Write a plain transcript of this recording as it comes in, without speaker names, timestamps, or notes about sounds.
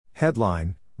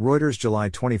Headline, Reuters July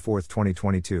 24,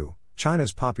 2022,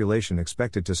 China's population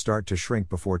expected to start to shrink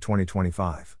before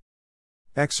 2025.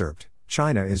 Excerpt,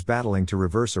 China is battling to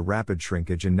reverse a rapid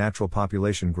shrinkage in natural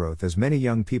population growth as many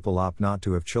young people opt not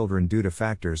to have children due to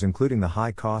factors including the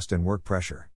high cost and work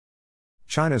pressure.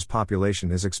 China's population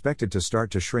is expected to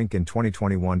start to shrink in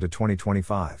 2021 to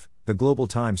 2025, the Global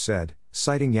Times said,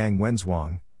 citing Yang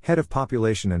Wenzhuang, head of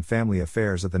Population and Family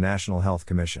Affairs at the National Health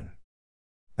Commission.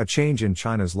 A change in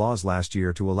China's laws last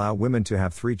year to allow women to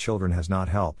have 3 children has not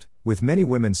helped, with many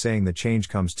women saying the change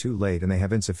comes too late and they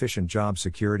have insufficient job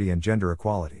security and gender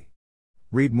equality.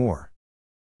 Read more.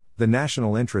 The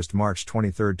National Interest, March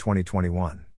 23,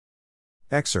 2021.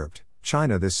 Excerpt,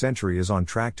 China this century is on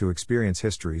track to experience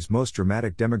history's most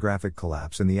dramatic demographic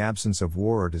collapse in the absence of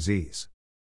war or disease.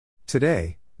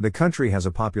 Today, the country has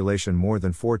a population more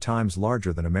than 4 times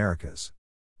larger than America's.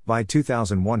 By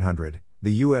 2100,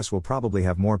 the US will probably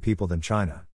have more people than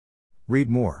China. Read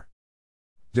more.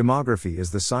 Demography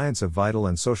is the science of vital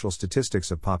and social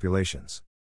statistics of populations.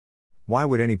 Why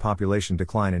would any population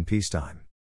decline in peacetime?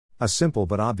 A simple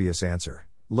but obvious answer: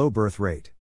 low birth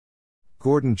rate.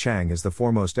 Gordon Chang is the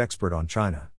foremost expert on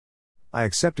China. I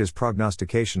accept his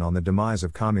prognostication on the demise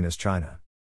of Communist China.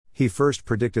 He first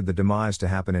predicted the demise to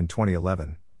happen in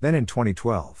 2011, then in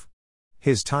 2012.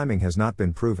 His timing has not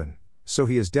been proven, so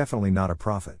he is definitely not a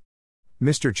prophet.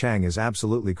 Mr. Chang is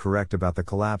absolutely correct about the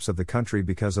collapse of the country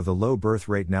because of the low birth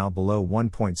rate, now below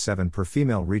 1.7 per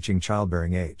female reaching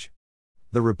childbearing age.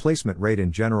 The replacement rate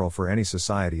in general for any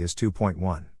society is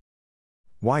 2.1.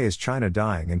 Why is China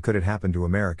dying, and could it happen to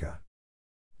America?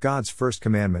 God's first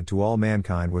commandment to all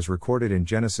mankind was recorded in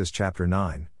Genesis chapter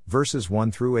 9, verses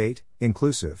 1 through 8,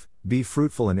 inclusive: be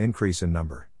fruitful and increase in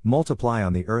number, multiply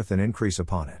on the earth and increase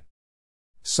upon it.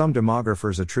 Some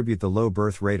demographers attribute the low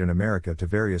birth rate in America to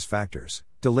various factors: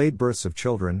 delayed births of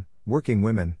children, working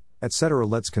women, etc.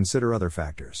 Let's consider other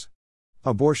factors.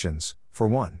 Abortions, for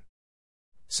one.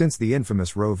 Since the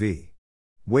infamous Roe v.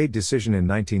 Wade decision in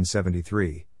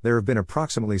 1973, there have been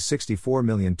approximately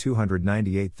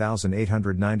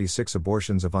 64,298,896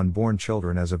 abortions of unborn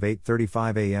children as of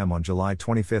 8:35 a.m. on July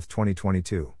 25,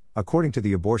 2022, according to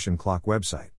the Abortion Clock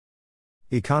website.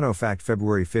 EconoFact,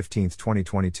 February 15,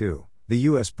 2022. The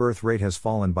U.S. birth rate has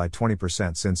fallen by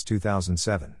 20% since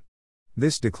 2007.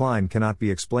 This decline cannot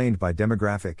be explained by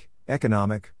demographic,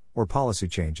 economic, or policy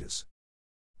changes.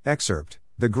 Excerpt,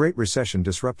 the Great Recession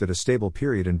disrupted a stable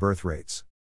period in birth rates.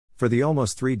 For the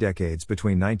almost 3 decades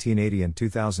between 1980 and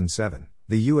 2007,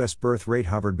 the U.S. birth rate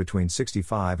hovered between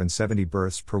 65 and 70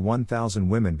 births per 1,000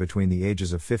 women between the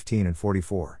ages of 15 and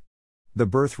 44. The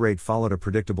birth rate followed a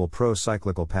predictable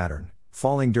pro-cyclical pattern,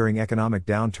 falling during economic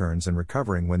downturns and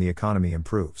recovering when the economy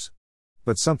improves.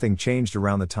 But something changed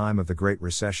around the time of the Great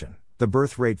Recession. The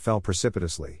birth rate fell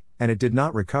precipitously, and it did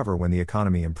not recover when the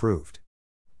economy improved.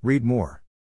 Read more.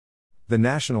 The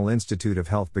National Institute of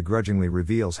Health begrudgingly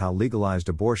reveals how legalized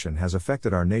abortion has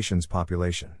affected our nation's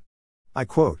population. I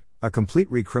quote, a complete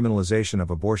recriminalization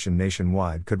of abortion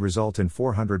nationwide could result in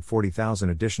 440,000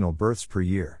 additional births per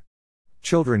year.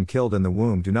 Children killed in the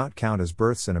womb do not count as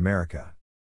births in America.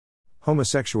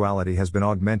 Homosexuality has been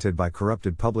augmented by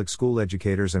corrupted public school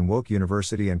educators and woke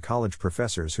university and college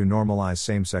professors who normalize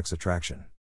same-sex attraction.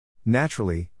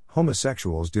 Naturally,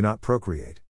 homosexuals do not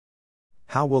procreate.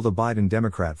 How will the Biden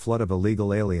Democrat flood of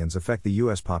illegal aliens affect the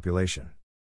U.S. population?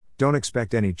 Don't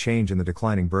expect any change in the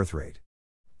declining birth rate.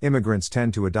 Immigrants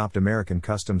tend to adopt American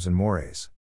customs and mores.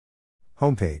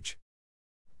 Homepage.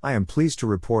 I am pleased to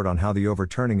report on how the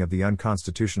overturning of the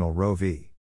unconstitutional Roe v.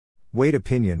 Wade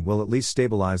opinion will at least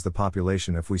stabilize the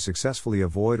population if we successfully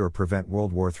avoid or prevent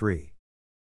World War III.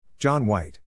 John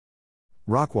White.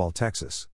 Rockwall, Texas.